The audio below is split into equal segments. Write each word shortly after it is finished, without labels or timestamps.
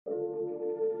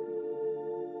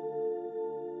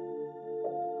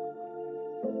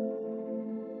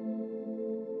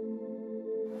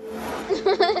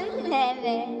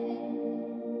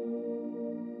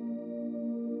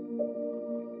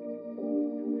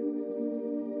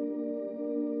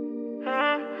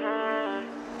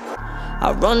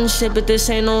I run shit, but this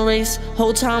ain't no race.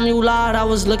 Whole time you lied, I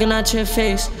was looking at your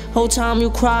face. Whole time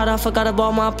you cried, I forgot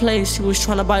about my place. You was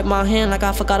tryna bite my hand like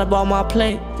I forgot about my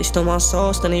plate. They stole my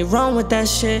sauce, then they run with that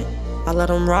shit. I let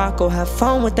them rock, go have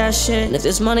fun with that shit. And if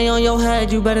there's money on your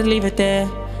head, you better leave it there.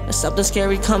 There's something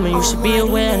scary coming, you should be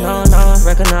aware. Nah,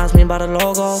 recognize me by the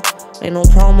logo. Ain't no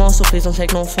promo, so please don't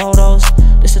take no photos.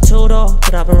 This a two-door,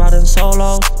 but I've been riding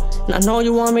solo. And I know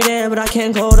you want me there, but I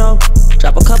can't go though.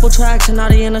 Drop a couple tracks and now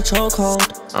they in a chokehold.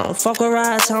 I don't fuck with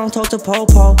rats, I don't talk to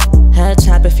Popo. Head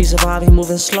tap if he survive, he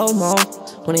moving slow-mo.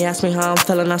 When he ask me how I'm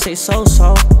feeling, I say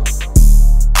so-so.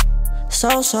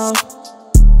 So-so.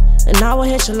 And now I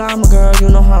hit your line, my girl, you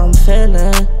know how I'm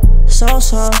feeling.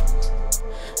 So-so.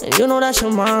 And you know that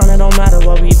you're mine, it don't matter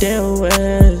what we deal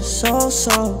with.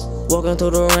 So-so. Walking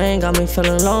through the rain, got me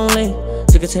feeling lonely.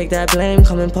 You can take that blame,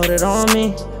 come and put it on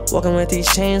me. Walking with these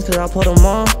chains, cause I put them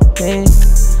on me.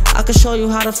 I can show you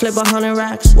how to flip 100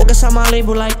 racks. Walk inside my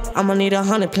label like I'ma need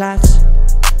 100 plaques.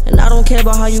 And I don't care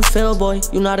about how you feel, boy.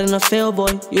 You not in the field,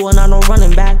 boy. You are not no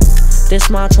running back. This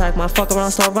my track, my fuck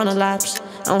around, start running laps.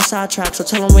 I don't sidetrack, so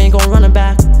tell them we ain't gon' run it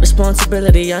back.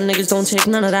 Responsibility, y'all niggas don't take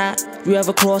none of that. You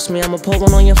ever cross me, I'ma pull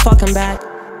one on your fucking back.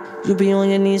 You be on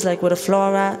your knees like where the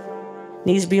floor at.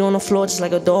 Knees be on the floor just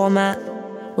like a doormat.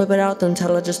 Whip it out, then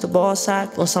tell her just a ball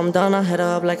sack. Once I'm done, I head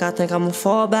her up like I think I'ma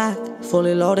fall back.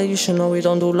 Fully loaded, you should know we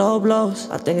don't do low blows.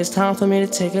 I think it's time for me to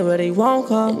take it where they won't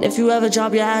go. And if you ever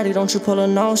drop your addy, don't you pull a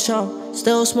no-show.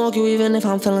 Still smoke you even if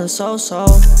I'm feeling so-so.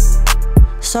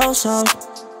 So-so.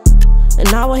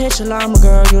 And now I hit your line, my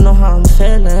girl, you know how I'm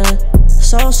feeling.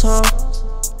 So-so.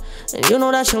 And you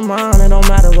know that you're mine, it don't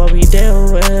matter what we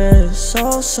deal with.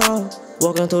 So-so.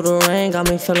 Walking through the rain, got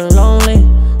me feeling lonely.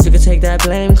 You can take that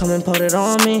blame, come and put it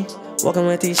on me. Walking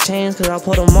with these chains, cause I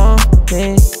put them on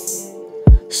me.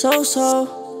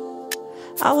 So-so.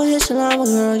 I will hit your line, my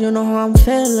girl, you know how I'm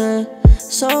feeling.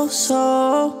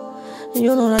 So-so. And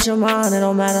you know that you're mine, it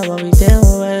don't matter what we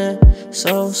deal with.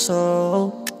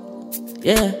 So-so.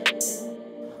 Yeah.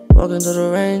 Walking through the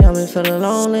rain, got me feeling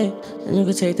lonely. And you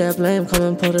can take that blame, come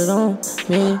and put it on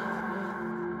me.